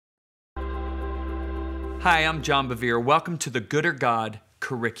Hi, I'm John Bevere. Welcome to the Gooder God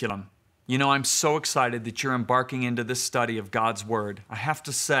curriculum. You know, I'm so excited that you're embarking into this study of God's Word. I have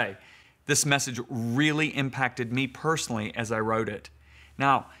to say, this message really impacted me personally as I wrote it.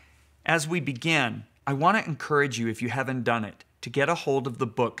 Now, as we begin, I want to encourage you, if you haven't done it, to get a hold of the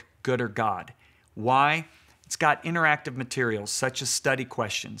book Gooder God. Why? It's got interactive materials such as study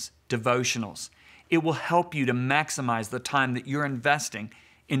questions, devotionals. It will help you to maximize the time that you're investing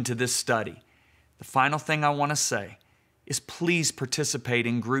into this study. The final thing I want to say is please participate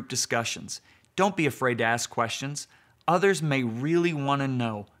in group discussions. Don't be afraid to ask questions. Others may really want to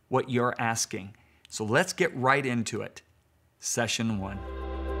know what you're asking. So let's get right into it. Session 1.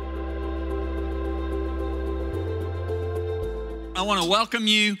 I want to welcome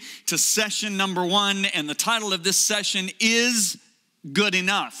you to session number 1, and the title of this session is Good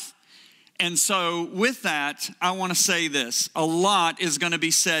Enough. And so with that, I want to say this. A lot is going to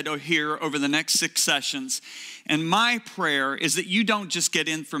be said here over the next 6 sessions. And my prayer is that you don't just get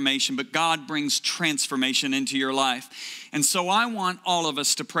information, but God brings transformation into your life. And so I want all of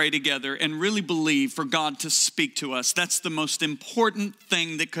us to pray together and really believe for God to speak to us. That's the most important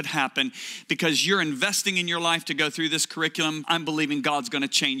thing that could happen, because you're investing in your life to go through this curriculum. I'm believing God's going to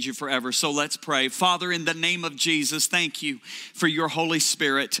change you forever. So let's pray. Father, in the name of Jesus, thank you for your Holy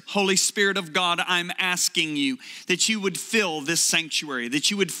Spirit. Holy Spirit of God, I'm asking you that you would fill this sanctuary, that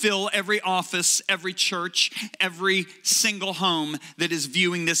you would fill every office, every church, every single home that is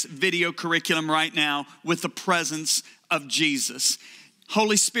viewing this video curriculum right now with the presence of Jesus.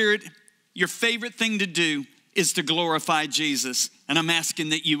 Holy Spirit, your favorite thing to do is to glorify Jesus, and I'm asking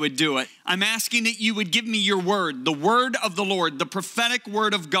that you would do it. I'm asking that you would give me your word, the word of the Lord, the prophetic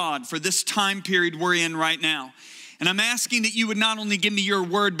word of God for this time period we're in right now. And I'm asking that you would not only give me your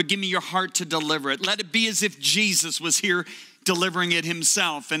word, but give me your heart to deliver it. Let it be as if Jesus was here delivering it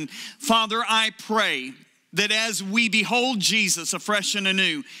himself. And Father, I pray that as we behold Jesus afresh and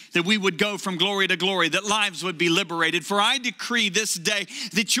anew, that we would go from glory to glory, that lives would be liberated. For I decree this day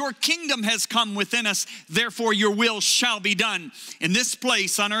that your kingdom has come within us, therefore your will shall be done in this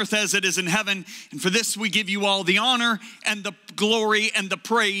place on earth as it is in heaven. And for this we give you all the honor and the glory and the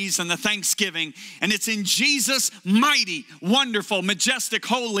praise and the thanksgiving. And it's in Jesus' mighty, wonderful, majestic,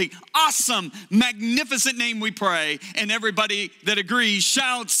 holy, awesome, magnificent name we pray. And everybody that agrees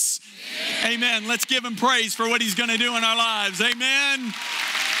shouts, Amen. Let's give him praise for what he's going to do in our lives. Amen.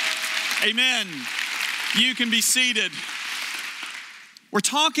 Amen. You can be seated. We're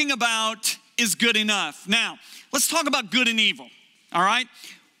talking about is good enough. Now, let's talk about good and evil. All right?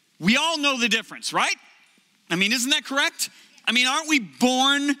 We all know the difference, right? I mean, isn't that correct? I mean, aren't we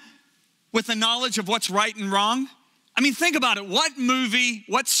born with the knowledge of what's right and wrong? I mean, think about it. What movie,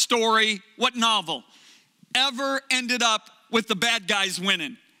 what story, what novel ever ended up with the bad guys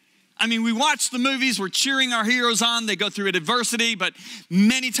winning? I mean, we watch the movies, we're cheering our heroes on, they go through adversity, but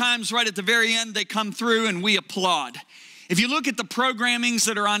many times right at the very end, they come through and we applaud. If you look at the programmings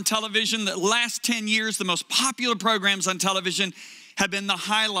that are on television, the last 10 years, the most popular programs on television have been the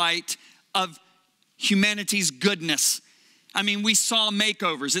highlight of humanity's goodness. I mean, we saw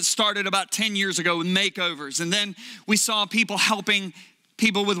makeovers. It started about 10 years ago with makeovers. And then we saw people helping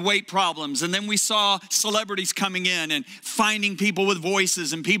people with weight problems. And then we saw celebrities coming in and finding people with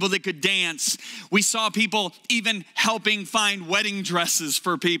voices and people that could dance. We saw people even helping find wedding dresses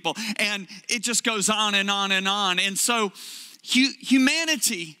for people. And it just goes on and on and on. And so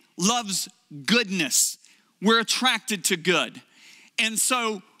humanity loves goodness. We're attracted to good. And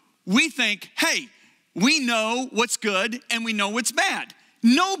so we think, hey, we know what's good and we know what's bad.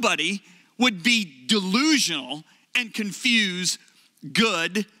 Nobody would be delusional and confuse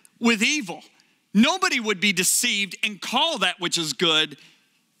good with evil. Nobody would be deceived and call that which is good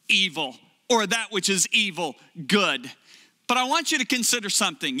evil, or that which is evil good. But I want you to consider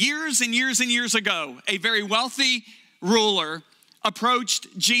something. Years and years and years ago, a very wealthy ruler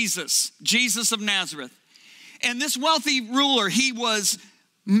approached Jesus of Nazareth. And this wealthy ruler, he wasn't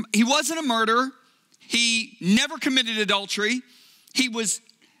a murderer. He never committed adultery. He was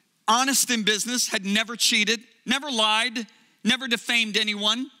honest in business, had never cheated, never lied, never defamed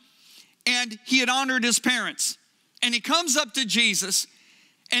anyone, and he had honored his parents. And he comes up to Jesus,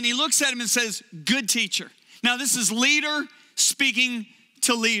 and he looks at him and says, good teacher. Now, this is leader speaking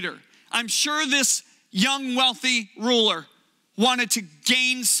to leader. I'm sure this young, wealthy ruler wanted to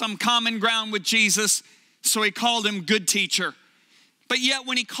gain some common ground with Jesus, so he called him good teacher. But yet,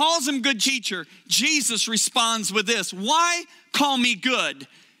 when he calls him good teacher, Jesus responds with this, why call me good?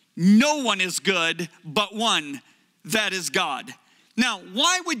 No one is good but one, that is God. Now,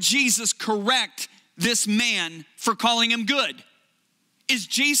 why would Jesus correct this man for calling him good? Is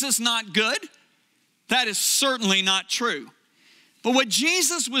Jesus not good? That is certainly not true. But what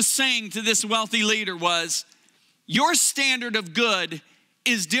Jesus was saying to this wealthy leader was, your standard of good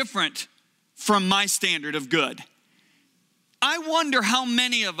is different from my standard of good. I wonder how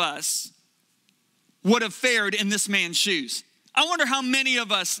many of us would have fared in this man's shoes. I wonder how many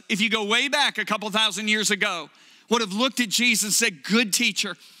of us, if you go way back a couple thousand years ago, would have looked at Jesus and said, good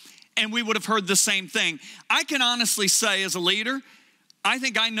teacher, and we would have heard the same thing. I can honestly say as a leader, I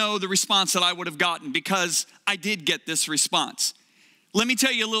think I know the response that I would have gotten because I did get this response. Let me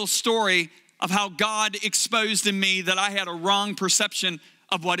tell you a little story of how God exposed in me that I had a wrong perception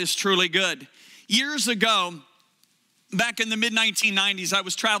of what is truly good. Years ago, back in the mid-1990s, I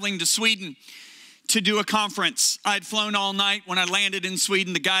was traveling to Sweden to do a conference. I had flown all night. When I landed in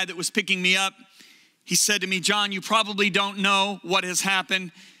Sweden, the guy that was picking me up, he said to me, John, you probably don't know what has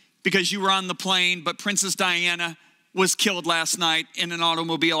happened because you were on the plane, but Princess Diana was killed last night in an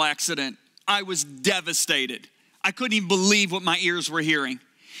automobile accident. I was devastated. I couldn't even believe what my ears were hearing.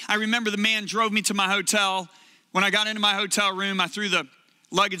 I remember the man drove me to my hotel. When I got into my hotel room, I threw the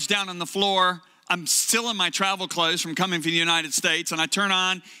luggage down on the floor. I'm still in my travel clothes from coming from the United States, and I turn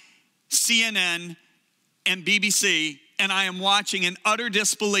on CNN and BBC, and I am watching in utter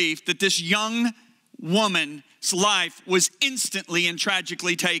disbelief that this young woman's life was instantly and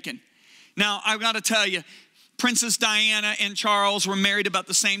tragically taken. Now, I've got to tell you, Princess Diana and Charles were married about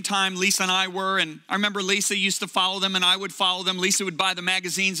the same time Lisa and I were, and I remember Lisa used to follow them and I would follow them. Lisa would buy the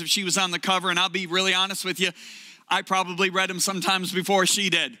magazines if she was on the cover, and I'll be really honest with you, I probably read them sometimes before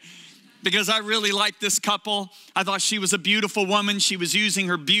she did because I really liked this couple. I thought she was a beautiful woman. She was using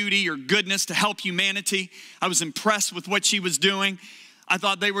her beauty, her goodness to help humanity. I was impressed with what she was doing. I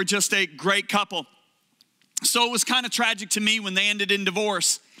thought they were just a great couple. So it was kind of tragic to me when they ended in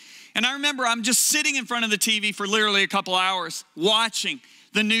divorce. And I remember I'm just sitting in front of the TV for literally a couple hours, watching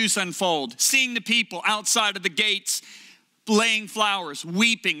the news unfold, seeing the people outside of the gates, laying flowers,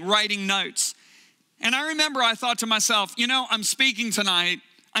 weeping, writing notes. And I remember I thought to myself, you know, I'm speaking tonight.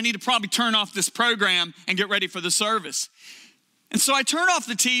 I need to probably turn off this program and get ready for the service. And so I turned off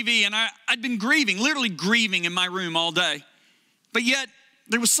the TV, and I'd been grieving, literally grieving in my room all day. But yet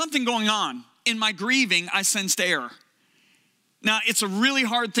there was something going on. In my grieving, I sensed error. Now, it's a really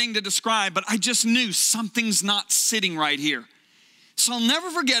hard thing to describe, but I just knew something's not sitting right here. So I'll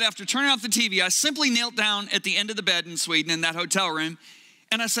never forget, after turning off the TV, I simply knelt down at the end of the bed in Sweden in that hotel room,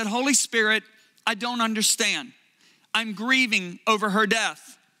 and I said, Holy Spirit, I don't understand. I'm grieving over her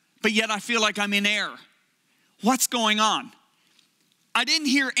death, but yet I feel like I'm in error. What's going on? I didn't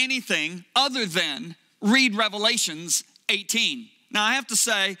hear anything other than read Revelations 18. Now, I have to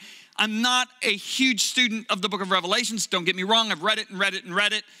say, I'm not a huge student of the book of Revelations. Don't get me wrong. I've read it and read it and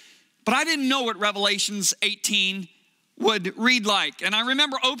read it. But I didn't know what Revelations 18 would read like. And I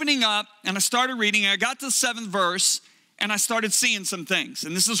remember opening up and I started reading. And I got to the 7th verse and I started seeing some things.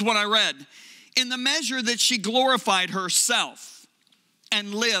 And this is what I read. In the measure that she glorified herself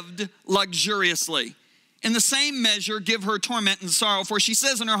and lived luxuriously, in the same measure give her torment and sorrow. For she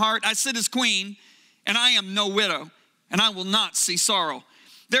says in her heart, I sit as queen and I am no widow, and I will not see sorrow.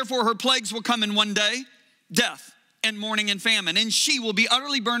 Therefore, her plagues will come in one day, death and mourning and famine, and she will be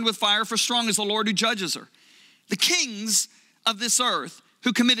utterly burned with fire, for strong is the Lord who judges her. The kings of this earth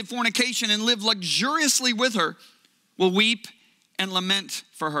who committed fornication and lived luxuriously with her will weep and lament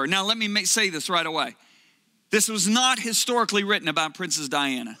for her. Now, let me say this right away. This was not historically written about Princess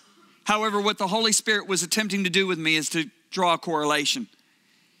Diana. However, what the Holy Spirit was attempting to do with me is to draw a correlation.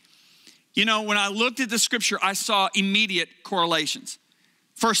 You know, when I looked at the scripture, I saw immediate correlations.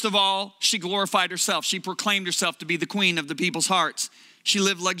 First of all, she glorified herself. She proclaimed herself to be the queen of the people's hearts. She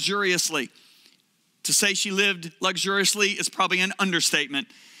lived luxuriously. To say she lived luxuriously is probably an understatement.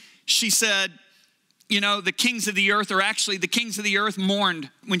 She said, you know, the kings of the earth, or actually the kings of the earth mourned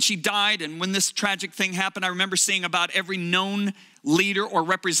when she died. And when this tragic thing happened, I remember seeing about every known leader or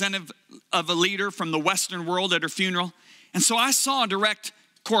representative of a leader from the Western world at her funeral. And so I saw a direct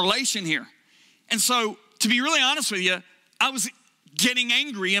correlation here. And so, to be really honest with you, I was getting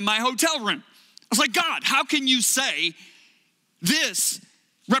angry in my hotel room. I was like, God, how can you say this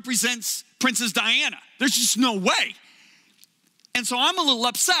represents Princess Diana? There's just no way. And so I'm a little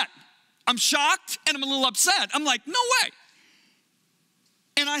upset. I'm shocked and I'm a little upset. I'm like, no way.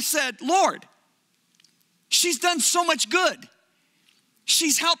 And I said, Lord, she's done so much good.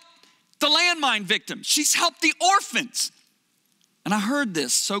 She's helped the landmine victims. She's helped the orphans. And I heard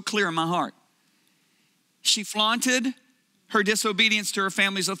this so clear in my heart. She flaunted her disobedience to her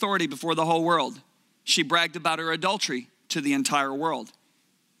family's authority before the whole world. She bragged about her adultery to the entire world.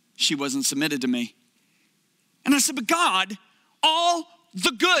 She wasn't submitted to me. And I said, but God, all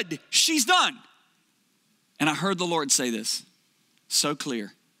the good she's done, And I heard the Lord say this so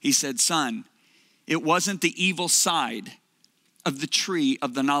clear. He said, son, it wasn't the evil side of the tree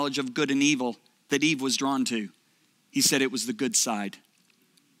of the knowledge of good and evil that Eve was drawn to. He said it was the good side.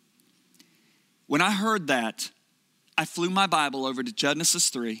 When I heard that, I flew my Bible over to Genesis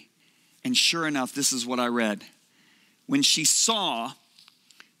 3, and sure enough, this is what I read. When the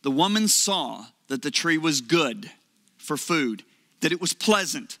woman saw that the tree was good for food, that it was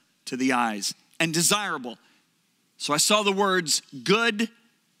pleasant to the eyes and desirable. So I saw the words good,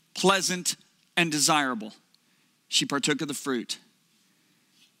 pleasant, and desirable. She partook of the fruit.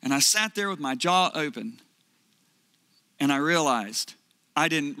 And I sat there with my jaw open, and I realized I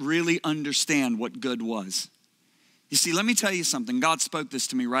didn't really understand what good was. You see, let me tell you something. God spoke this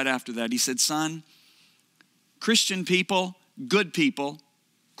to me right after that. He said, son, Christian people, good people,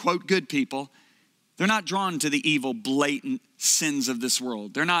 quote, good people, they're not drawn to the evil, blatant sins of this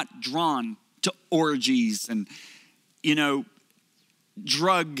world. They're not drawn to orgies and,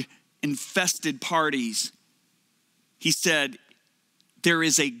 drug-infested parties. He said, there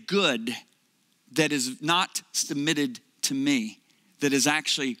is a good that is not submitted to me, that is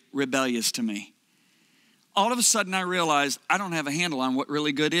actually rebellious to me. All of a sudden I realized I don't have a handle on what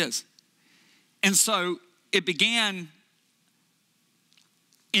really good is. And so it began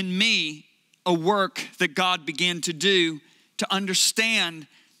in me a work that God began to do to understand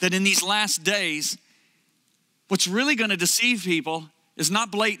that in these last days, what's really going to deceive people is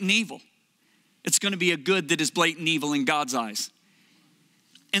not blatant evil. It's going to be a good that is blatant evil in God's eyes.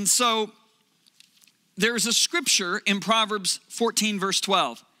 And so there's a scripture in Proverbs 14 verse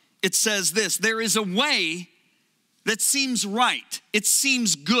 12. It says this, there is a way that seems right. It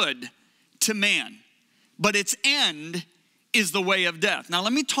seems good to man, but its end is the way of death. Now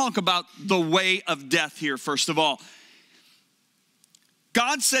let me talk about the way of death here first of all.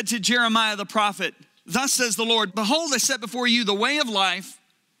 God said to Jeremiah the prophet, thus says the Lord, behold, I set before you the way of life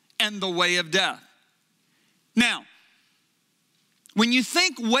and the way of death. Now, when you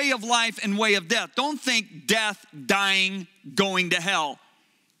think way of life and way of death, don't think death, dying, going to hell.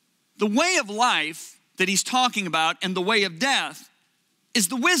 The way of life that he's talking about and the way of death is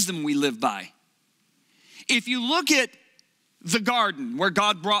the wisdom we live by. If you look at the garden where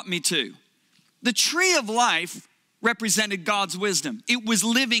God brought me to, the tree of life represented God's wisdom. It was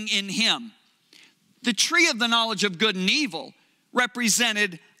living in him. The tree of the knowledge of good and evil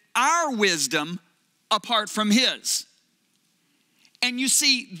represented our wisdom apart from his. And you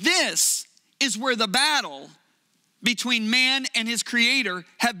see, this is where the battle between man and his creator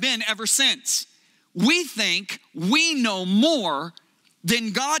have been ever since. We think we know more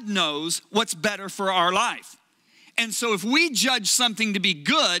than God knows what's better for our life. And so if we judge something to be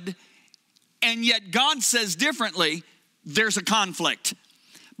good, and yet God says differently, there's a conflict.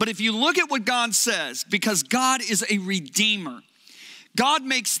 But if you look at what God says, because God is a redeemer, God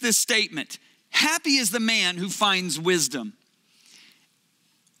makes this statement, happy is the man who finds wisdom.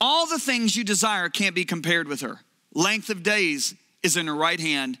 All the things you desire can't be compared with her. Length of days is in her right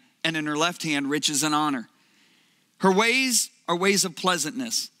hand, and in her left hand riches and honor. Her ways are ways of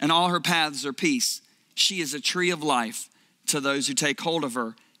pleasantness, and all her paths are peace. She is a tree of life to those who take hold of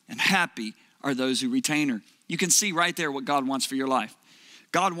her, and happy are those who retain her. You can see right there what God wants for your life.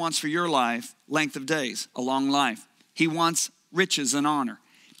 God wants for your life length of days, a long life. He wants riches and honor.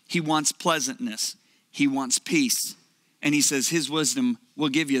 He wants pleasantness. He wants peace. And he says his wisdom will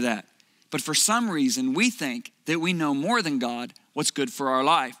give you that. But for some reason, we think that we know more than God what's good for our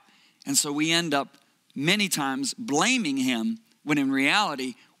life. And so we end up many times blaming him when in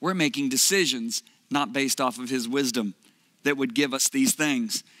reality, we're making decisions not based off of his wisdom that would give us these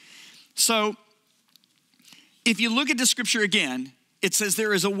things. So if you look at the scripture again, it says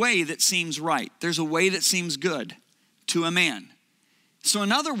there is a way that seems right. There's a way that seems good to a man. So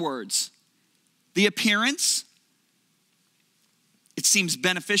in other words, the appearance, it seems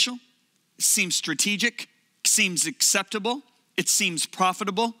beneficial, it seems strategic, it seems acceptable, it seems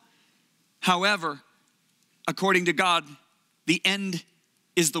profitable. However, according to God, the end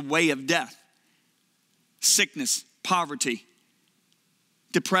is the way of death. Sickness, poverty,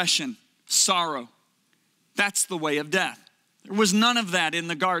 depression, sorrow. That's the way of death. There was none of that in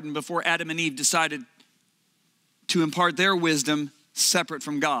the garden before Adam and Eve decided to impart their wisdom separate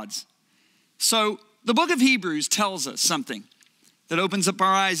from God's. So the book of Hebrews tells us something that opens up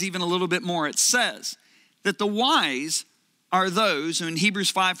our eyes even a little bit more. It says that the wise are those who in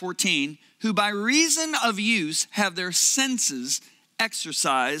Hebrews 5:14, who by reason of use have their senses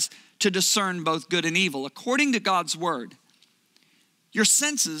exercised to discern both good and evil. According to God's word, your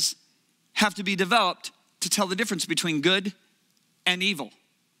senses have to be developed to tell the difference between good and evil.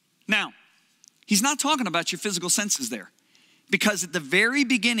 Now, He's not talking about your physical senses there. Because at the very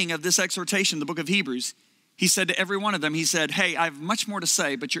beginning of this exhortation, the book of Hebrews, he said to every one of them, he said, hey, I have much more to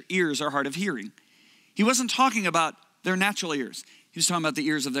say, but your ears are hard of hearing. He wasn't talking about their natural ears. He was talking about the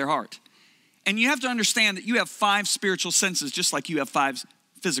ears of their heart. And you have to understand that you have 5 spiritual senses, just like you have 5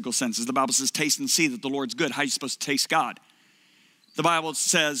 physical senses. The Bible says, taste and see that the Lord's good. How are you supposed to taste God? The Bible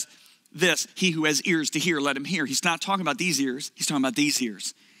says this, he who has ears to hear, let him hear. He's not talking about these ears. He's talking about these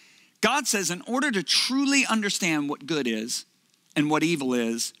ears. God says in order to truly understand what good is and what evil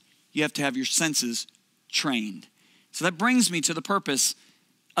is, you have to have your senses trained. So that brings me to the purpose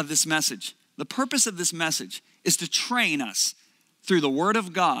of this message. The purpose of this message is to train us through the Word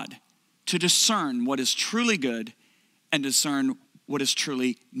of God to discern what is truly good and discern what is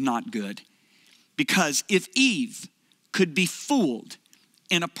truly not good. Because if Eve could be fooled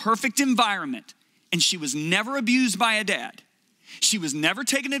in a perfect environment and she was never abused by a dad, she was never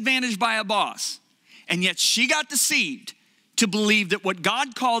taken advantage by a boss, and yet she got deceived to believe that what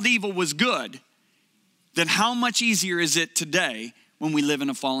God called evil was good, then how much easier is it today when we live in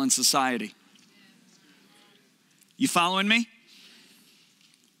a fallen society? You following me?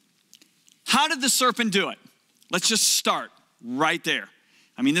 How did the serpent do it? Let's just start right there.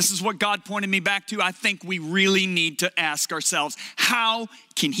 I mean, this is what God pointed me back to. I think we really need to ask ourselves, how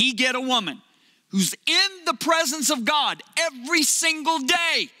can he get a woman who's in the presence of God every single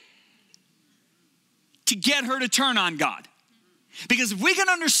day to get her to turn on God? Because if we can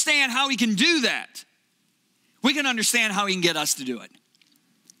understand how he can do that, we can understand how he can get us to do it.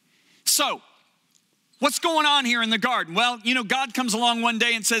 So, what's going on here in the garden? Well, God comes along one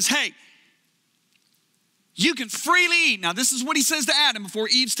day and says, hey, you can freely eat. Now, this is what he says to Adam before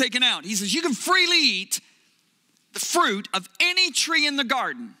Eve's taken out. He says, you can freely eat the fruit of any tree in the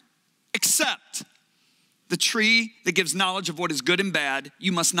garden, except the tree that gives knowledge of what is good and bad.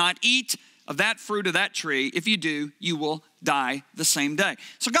 You must not eat of that fruit of that tree. If you do, you will die the same day.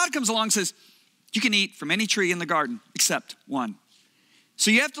 So God comes along and says, you can eat from any tree in the garden except one. So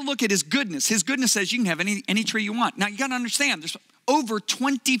you have to look at his goodness. His goodness says you can have any tree you want. Now you got to understand, there's over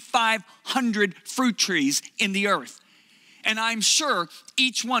 2,500 fruit trees in the earth. And I'm sure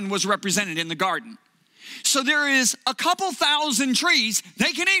each one was represented in the garden. So there is a couple thousand trees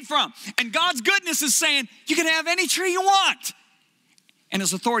they can eat from. And God's goodness is saying, you can have any tree you want. And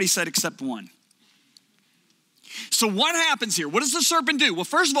his authority said, except one. So what happens here? What does the serpent do? Well,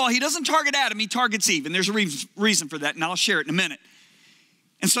 first of all, he doesn't target Adam, he targets Eve. And there's a reason for that, and I'll share it in a minute.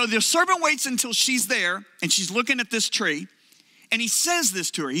 And so the serpent waits until she's there, and she's looking at this tree. And he says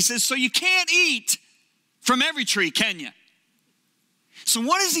this to her. He says, so you can't eat from every tree, can you? So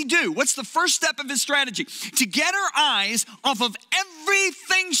what does he do? What's the first step of his strategy? To get her eyes off of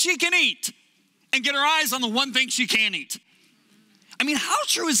everything she can eat and get her eyes on the one thing she can't eat. I mean, how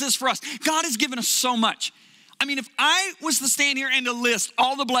true is this for us? God has given us so much. I mean, if I was to stand here and to list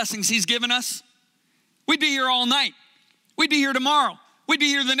all the blessings he's given us, we'd be here all night. We'd be here tomorrow. We'd be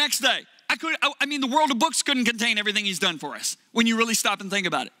here the next day. I mean, the world of books couldn't contain everything he's done for us when you really stop and think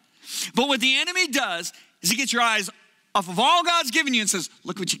about it. But what the enemy does is he gets your eyes off of all God's given you and says,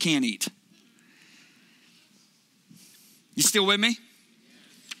 look what you can't eat. You still with me?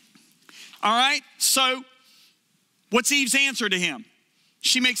 All right, so what's Eve's answer to him?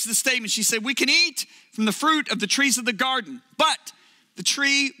 She makes the statement. She said, we can eat from the fruit of the trees of the garden, but the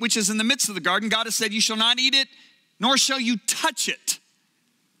tree which is in the midst of the garden, God has said, you shall not eat it, nor shall you touch it,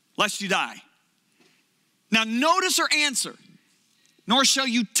 lest you die. Now notice her answer, nor shall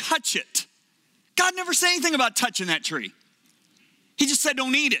you touch it. God never said anything about touching that tree. He just said,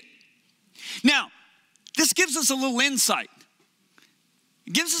 don't eat it. Now, this gives us a little insight.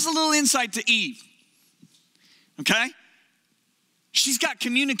 It gives us a little insight to Eve, okay? She's got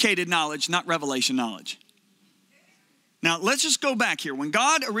communicated knowledge, not revelation knowledge. Now, let's just go back here. When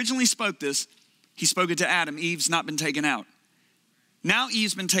God originally spoke this, he spoke it to Adam. Eve's not been taken out. Now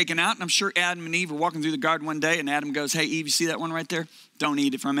Eve's been taken out, and I'm sure Adam and Eve were walking through the garden one day, and Adam goes, hey, Eve, you see that one right there? Don't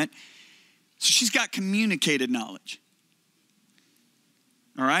eat it from it. So she's got communicated knowledge.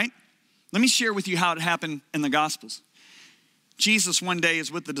 All right? Let me share with you how it happened in the Gospels. Jesus one day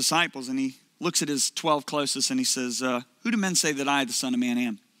is with the disciples, and he looks at his 12 closest, and he says, who do men say that I, the Son of Man,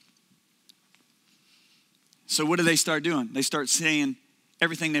 am? So what do they start doing? They start saying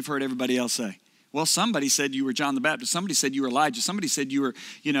everything they've heard everybody else say. Well, somebody said you were John the Baptist. Somebody said you were Elijah. Somebody said you were,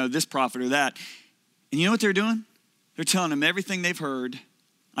 this prophet or that. And you know what they're doing? They're telling them everything they've heard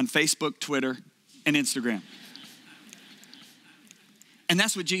on Facebook, Twitter, and Instagram. And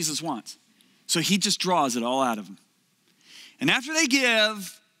that's what Jesus wants. So he just draws it all out of them. And after they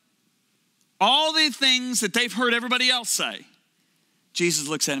give all the things that they've heard everybody else say, Jesus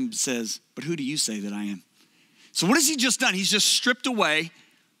looks at him and says, but who do you say that I am? So what has he just done? He's just stripped away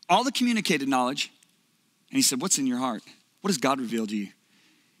all the communicated knowledge. And he said, what's in your heart? What has God revealed to you?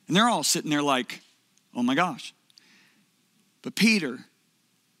 And they're all sitting there like, oh my gosh. But Peter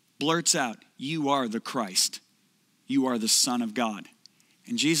blurts out, you are the Christ. You are the Son of God.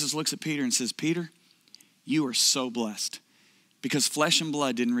 And Jesus looks at Peter and says, Peter, you are so blessed because flesh and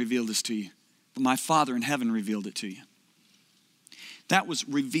blood didn't reveal this to you, but my Father in heaven revealed it to you. That was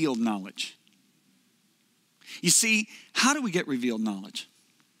revealed knowledge. You see, how do we get revealed knowledge?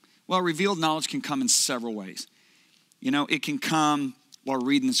 Well, revealed knowledge can come in several ways. You know, it can come while we're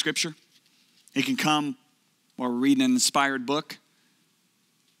reading the scripture. It can come while we're reading an inspired book,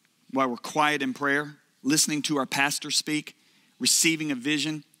 while we're quiet in prayer, listening to our pastor speak, receiving a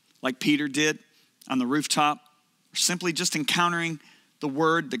vision like Peter did on the rooftop, or simply just encountering the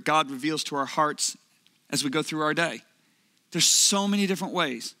word that God reveals to our hearts as we go through our day. There's so many different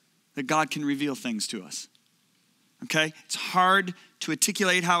ways that God can reveal things to us. Okay? It's hard to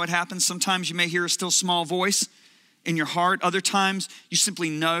articulate how it happens. Sometimes you may hear a still small voice in your heart. Other times you simply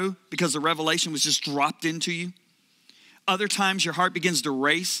know because the revelation was just dropped into you. Other times your heart begins to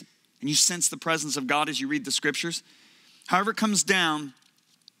race and you sense the presence of God as you read the scriptures. However it comes down,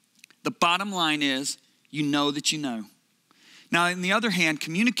 the bottom line is you know that you know. Now, on the other hand,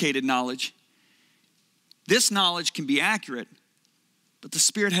 communicated knowledge, this knowledge can be accurate, but the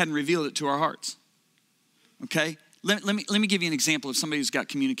Spirit hadn't revealed it to our hearts. Okay? Let me give you an example of somebody who's got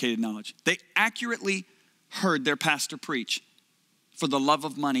communicated knowledge. They accurately heard their pastor preach, for the love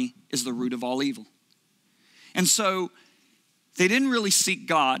of money is the root of all evil. And so they didn't really seek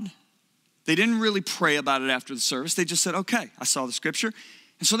God. They didn't really pray about it after the service. They just said, okay, I saw the scripture.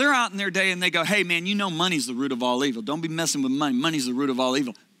 And so they're out in their day and they go, hey man, you know money's the root of all evil. Don't be messing with money. Money's the root of all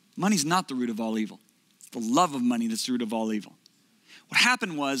evil. Money's not the root of all evil. It's the love of money that's the root of all evil. What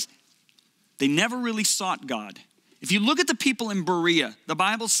happened was they never really sought God. If you look at the people in Bevere, the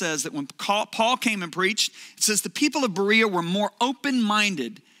Bible says that when Paul came and preached, it says the people of Bevere were more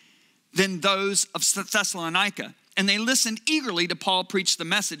open-minded than those of Thessalonica. And they listened eagerly to Paul preach the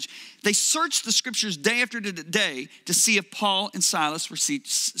message. They searched the scriptures day after day to see if Paul and Silas were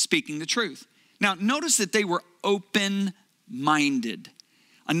speaking the truth. Now, notice that they were open-minded.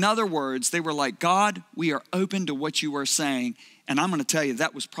 In other words, they were like, God, we are open to what you are saying. And I'm going to tell you,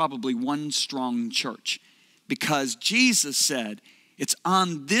 that was probably one strong church. Because Jesus said, it's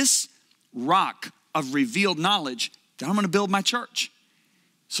on this rock of revealed knowledge that I'm going to build my church.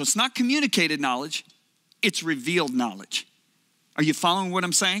 So it's not communicated knowledge, it's revealed knowledge. Are you following what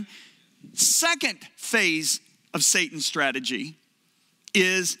I'm saying? Second phase of Satan's strategy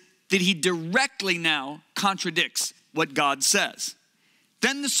is that he directly now contradicts what God says.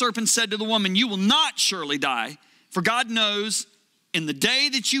 Then the serpent said to the woman, you will not surely die, for God knows in the day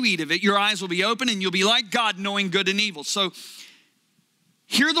that you eat of it, your eyes will be open and you'll be like God, knowing good and evil. So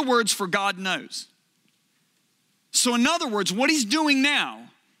hear the words for God knows. So in other words, what he's doing now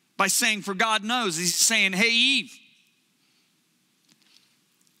by saying for God knows, he's saying, hey Eve,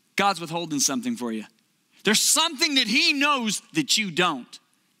 God's withholding something for you. There's something that he knows that you don't.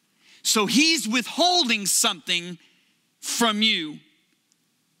 So he's withholding something from you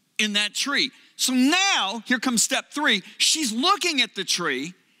in that tree. So now, here comes step 3. She's looking at the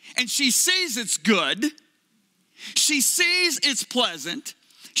tree and she sees it's good. She sees it's pleasant.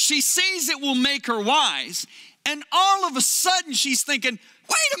 She sees it will make her wise. And all of a sudden she's thinking,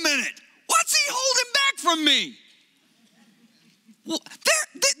 wait a minute, what's he holding back from me? Well,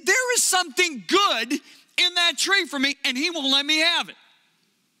 there is something good in that tree for me and he won't let me have it.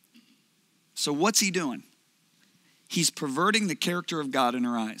 So what's he doing? He's perverting the character of God in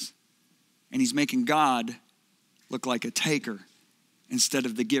her eyes. And he's making God look like a taker instead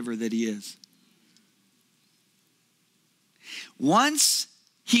of the giver that he is. Once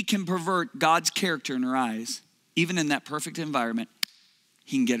he can pervert God's character in her eyes, even in that perfect environment,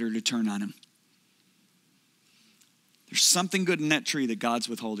 he can get her to turn on him. There's something good in that tree that God's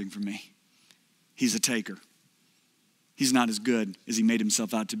withholding from me. He's a taker. He's not as good as he made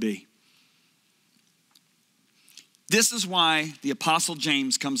himself out to be. This is why the Apostle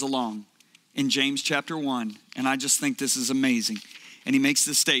James comes along in James chapter 1, and I just think this is amazing. And he makes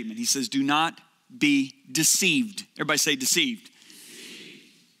this statement. He says, do not be deceived. Everybody say deceived.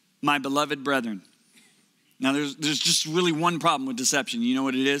 My beloved brethren. Now there's just really one problem with deception. You know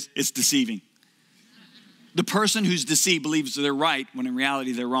what it is? It's deceiving. The person who's deceived believes they're right when in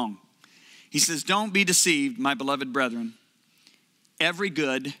reality they're wrong. He says, don't be deceived, my beloved brethren. Every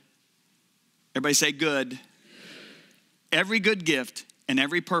good, everybody say good. Every good gift and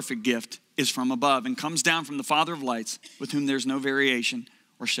every perfect gift is from above and comes down from the Father of lights, with whom there's no variation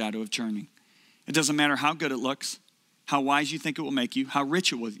or shadow of turning. It doesn't matter how good it looks, how wise you think it will make you, how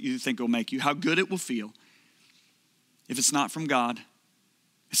rich you think it will make you, how good it will feel. If it's not from God,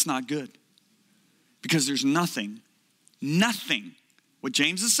 it's not good. Because there's nothing, what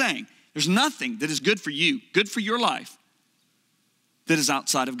James is saying, there's nothing that is good for you, good for your life, that is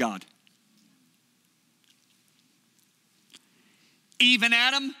outside of God. Eve and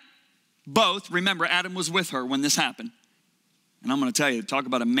Adam, both, remember, Adam was with her when this happened. And I'm going to tell you, talk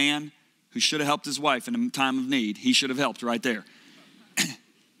about a man who should have helped his wife in a time of need. He should have helped right there.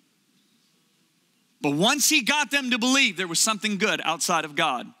 But once he got them to believe there was something good outside of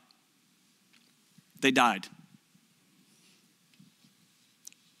God, they died.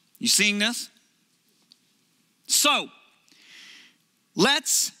 You seeing this? So,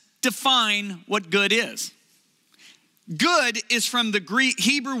 let's define what good is. Good is from the Greek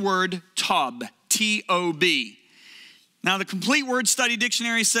Hebrew word tob, T-O-B. Now, the Complete Word Study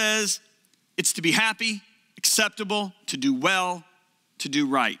Dictionary says it's to be happy, acceptable, to do well, to do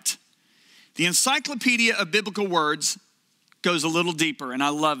right. The Encyclopedia of Biblical Words goes a little deeper, and I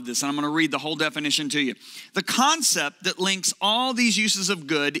love this, and I'm going to read the whole definition to you. The concept that links all these uses of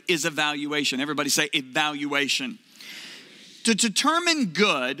good is evaluation. Everybody say evaluation. To determine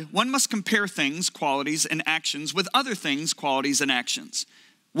good, one must compare things, qualities, and actions with other things, qualities, and actions.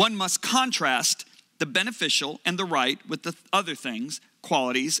 One must contrast the beneficial and the right with the other things,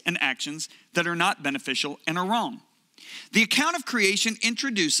 qualities, and actions that are not beneficial and are wrong. The account of creation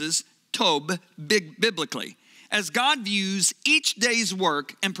introduces Tob biblically, as God views each day's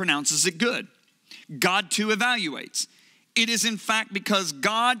work and pronounces it good. God too evaluates. It is in fact because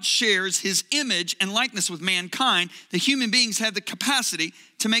God shares his image and likeness with mankind that human beings have the capacity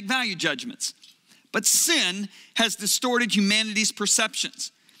to make value judgments. But sin has distorted humanity's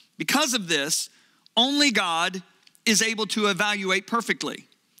perceptions. Because of this, only God is able to evaluate perfectly.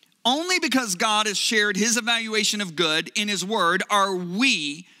 Only because God has shared his evaluation of good in his word are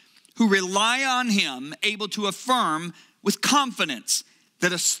we who rely on him able to affirm with confidence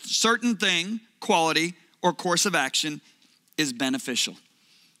that a certain thing, quality, or course of action is beneficial.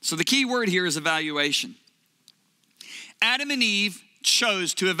 So the key word here is evaluation. Adam and Eve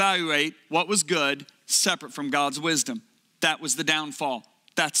chose to evaluate what was good separate from God's wisdom. That was the downfall.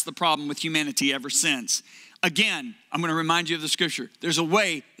 That's the problem with humanity ever since. Again, I'm going to remind you of the scripture. There's a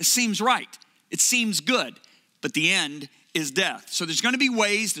way, it seems right, it seems good, but the end is death. So there's going to be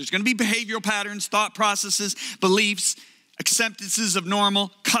ways, there's going to be behavioral patterns, thought processes, beliefs, acceptances of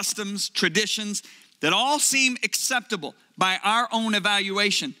normal, customs, traditions that all seem acceptable by our own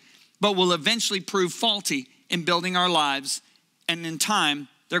evaluation, but will eventually prove faulty in building our lives, and in time,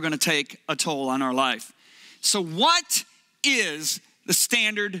 they're going to take a toll on our life. So what is the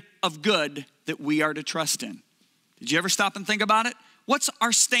standard of good that we are to trust in? Did you ever stop and think about it? What's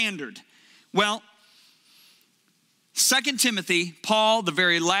our standard? Well, 2 Timothy, Paul, the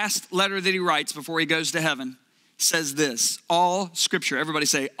very last letter that he writes before he goes to heaven, says this: all scripture, everybody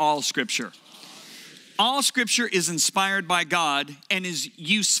say all scripture. All scripture is inspired by God and is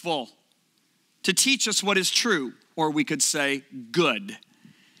useful to teach us what is true, or we could say good,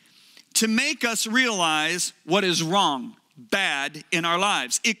 to make us realize what is wrong, bad in our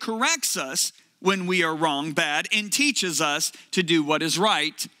lives. It corrects us when we are wrong, bad, and teaches us to do what is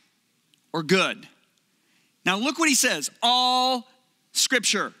right or good. Now look what he says, all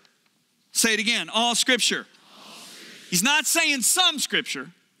scripture. Say it again, all scripture. He's not saying some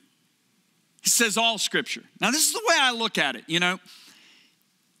scripture. He says all scripture. Now this is the way I look at it,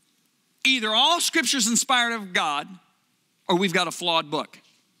 Either all scripture is inspired of God or we've got a flawed book.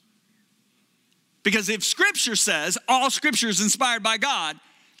 Because if scripture says all scripture is inspired by God,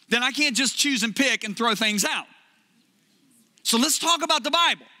 then I can't just choose and pick and throw things out. So let's talk about the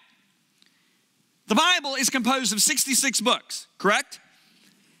Bible. The Bible is composed of 66 books, correct?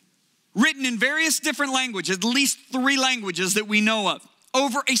 Written in various different languages, at least 3 languages that we know of,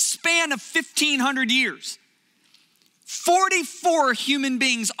 over a span of 1,500 years. 44 human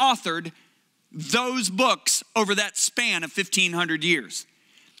beings authored those books over that span of 1,500 years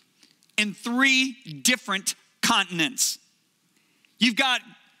in 3 different continents. You've got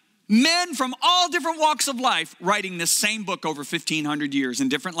men from all different walks of life writing this same book over 1,500 years in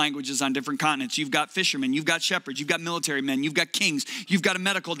different languages on different continents. You've got fishermen, you've got shepherds, you've got military men, you've got kings, you've got a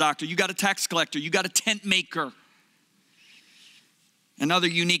medical doctor, you've got a tax collector, you've got a tent maker, and other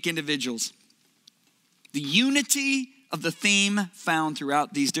unique individuals. The unity of the theme found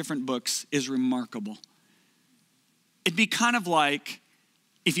throughout these different books is remarkable. It'd be kind of like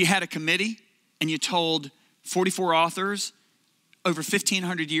if you had a committee and you told 44 authors over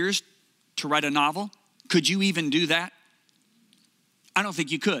 1,500 years to write a novel? Could you even do that? I don't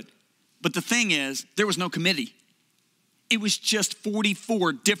think you could. But the thing is, there was no committee. It was just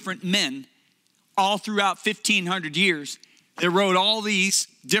 44 different men all throughout 1,500 years that wrote all these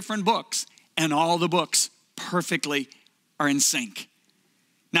different books, and all the books perfectly are in sync.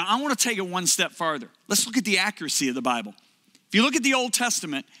 Now, I want to take it one step farther. Let's look at the accuracy of the Bible. If you look at the Old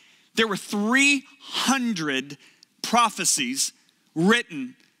Testament, there were 300 prophecies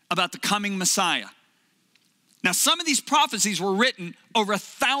written about the coming Messiah. Now, some of these prophecies were written over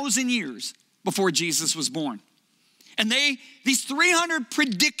 1,000 years before Jesus was born. And these 300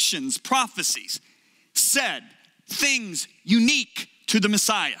 predictions, prophecies, said things unique to the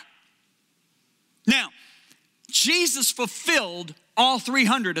Messiah. Now, Jesus fulfilled all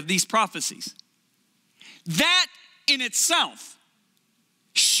 300 of these prophecies. That in itself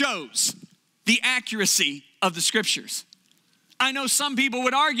shows the accuracy of the scriptures. I know some people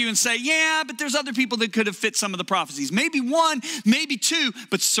would argue and say, yeah, but there's other people that could have fit some of the prophecies. Maybe one, maybe two,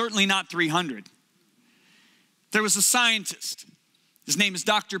 but certainly not 300. There was a scientist. His name is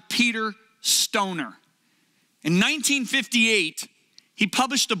Dr. Peter Stoner. In 1958, he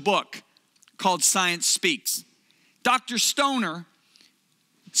published a book called Science Speaks. Dr. Stoner's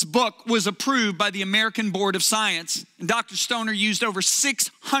book was approved by the American Board of Science, and Dr. Stoner used over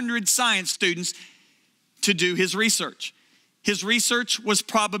 600 science students to do his research. His research was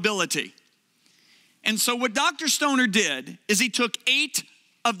probability. And so what Dr. Stoner did is he took 8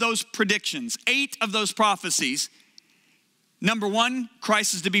 of those predictions, 8 of those prophecies. Number 1,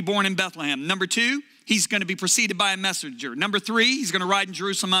 Christ is to be born in Bethlehem. Number 2, he's going to be preceded by a messenger. Number 3, he's going to ride in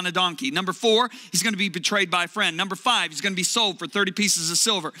Jerusalem on a donkey. Number 4, he's going to be betrayed by a friend. Number 5, he's going to be sold for 30 pieces of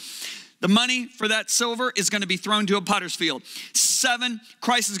silver. The money for that silver is going to be thrown to a potter's field. 7,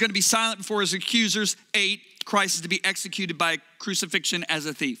 Christ is going to be silent before his accusers. 8, Christ is to be executed by crucifixion as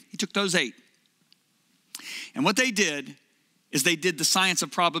a thief. He took those 8. And what they did is they did the science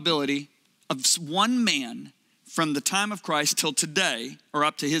of probability of one man from the time of Christ till today, or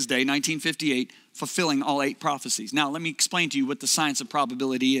up to his day, 1958, fulfilling all 8 prophecies. Now, let me explain to you what the science of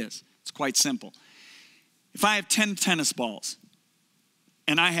probability is. It's quite simple. If I have 10 tennis balls,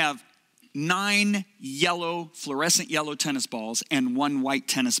 and I have 9 fluorescent yellow tennis balls and 1 white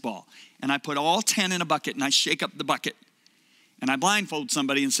tennis ball, and I put all 10 in a bucket, and I shake up the bucket, and I blindfold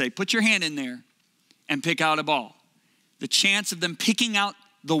somebody and say, put your hand in there and pick out a ball. The chance of them picking out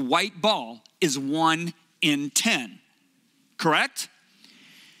the white ball is 1 in 10, correct?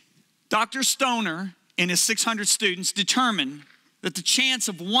 Dr. Stoner and his 600 students determined that the chance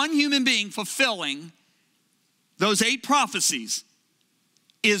of one human being fulfilling those 8 prophecies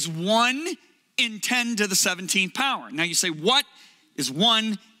is 1 in 10 to the 17th power. Now you say, what is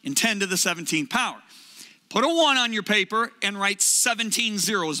 1 in 10 to the 17th power? Put a 1 on your paper and write 17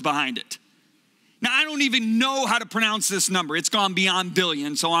 zeros behind it. Now, I don't even know how to pronounce this number. It's gone beyond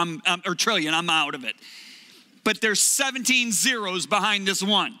billion, so or trillion, I'm out of it. But there's 17 zeros behind this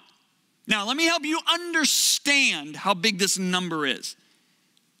 1. Now, let me help you understand how big this number is.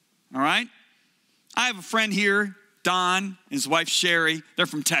 All right? I have a friend here, Don, and his wife, Sherry. They're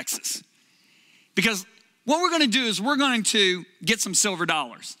from Texas. Because what we're going to do is we're going to get some silver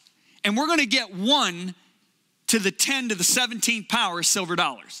dollars. And we're going to get 1 to the 10 to the 17th power silver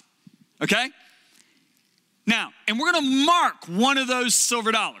dollars. Okay? Now, and we're going to mark one of those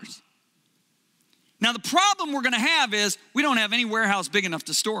silver dollars. Now, the problem we're going to have is we don't have any warehouse big enough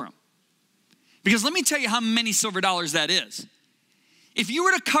to store them. Because let me tell you how many silver dollars that is. If you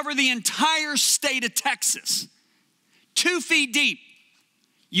were to cover the entire state of Texas, 2 feet deep,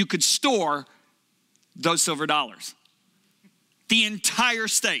 you could store those silver dollars. The entire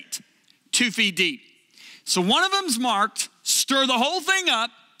state, 2 feet deep. So one of them's marked, stir the whole thing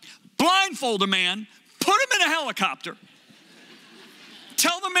up, blindfold a man, put him in a helicopter.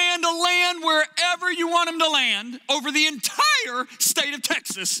 Tell the man to land wherever you want him to land over the entire state of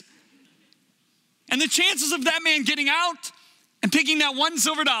Texas. And the chances of that man getting out and picking that 1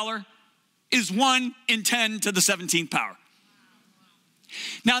 silver dollar is 1 in 10 to the 17th power.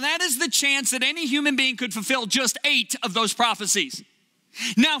 Now that is the chance that any human being could fulfill just 8 of those prophecies.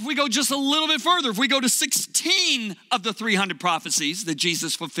 Now if we go just a little bit further, if we go to 16 of the 300 prophecies that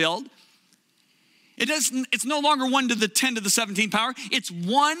Jesus fulfilled, it's no longer 1 to the 10 to the 17th power. It's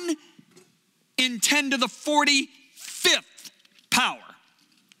 1 in 10 to the 45th power.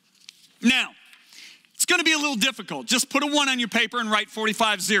 Now, it's going to be a little difficult. Just put a 1 on your paper and write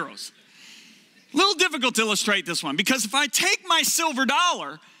 45 zeros. A little difficult to illustrate this one because if I take my silver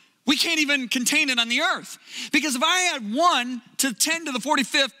dollar, we can't even contain it on the earth. Because if I had 1 to 10 to the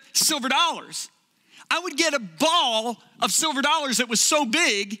 45th silver dollars, I would get a ball of silver dollars that was so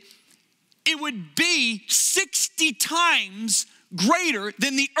big it would be 60 times greater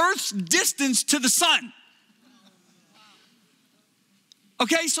than the Earth's distance to the sun.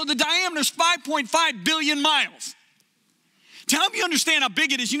 Okay, so the diameter is 5.5 billion miles. To help you understand how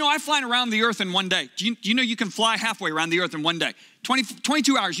big it is, you know, I fly around the earth in one day. Do you know you can fly halfway around the earth in one day?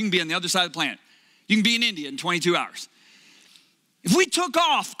 22 hours, you can be on the other side of the planet. You can be in India in 22 hours. If we took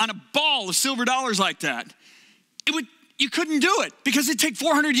off on a ball of silver dollars like that, you couldn't do it because it'd take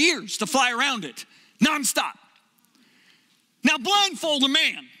 400 years to fly around it, nonstop. Now blindfold a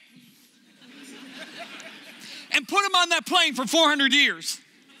man and put him on that plane for 400 years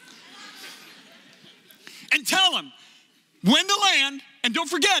and tell him when to land, and don't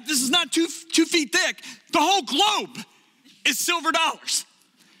forget, this is not 2 feet thick. The whole globe is silver dollars.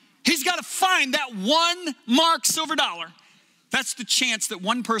 He's got to find that one marked silver dollar. That's the chance that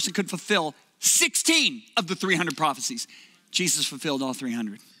one person could fulfill 16 of the 300 prophecies. Jesus fulfilled all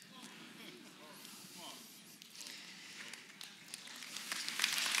 300.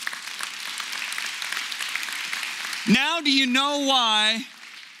 Now, do you know why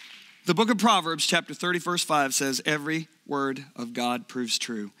the book of Proverbs, chapter 30, verse 5 says, every word of God proves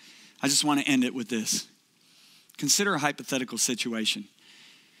true? I just want to end it with this. Consider a hypothetical situation.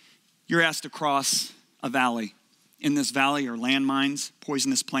 You're asked to cross a valley. In this valley are landmines,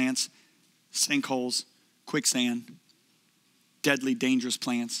 poisonous plants, sinkholes, quicksand, deadly, dangerous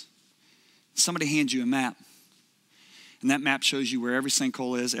plants. Somebody hands you a map. And that map shows you where every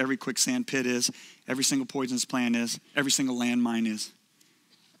sinkhole is, every quicksand pit is, every single poisonous plant is, every single landmine is.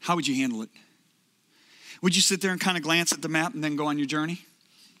 How would you handle it? Would you sit there and kind of glance at the map and then go on your journey?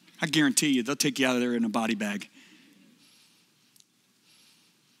 I guarantee you, they'll take you out of there in a body bag.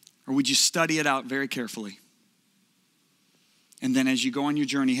 Or would you study it out very carefully? And then as you go on your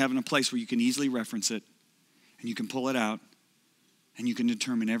journey, having a place where you can easily reference it, and you can pull it out, and you can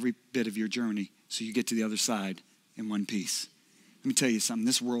determine every bit of your journey so you get to the other side in one piece. Let me tell you something.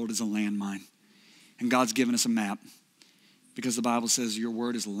 This world is a landmine. And God's given us a map because the Bible says your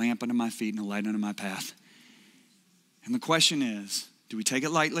word is a lamp unto my feet and a light unto my path. And the question is, do we take it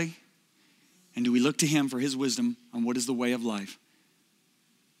lightly? And do we look to him for his wisdom on what is the way of life?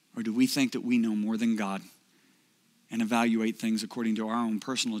 Or do we think that we know more than God and evaluate things according to our own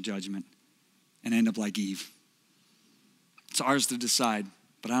personal judgment and end up like Eve? It's ours to decide,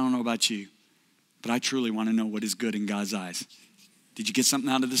 but I don't know about you. But I truly want to know what is good in God's eyes. Did you get something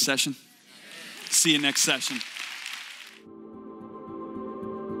out of this session? See you next session.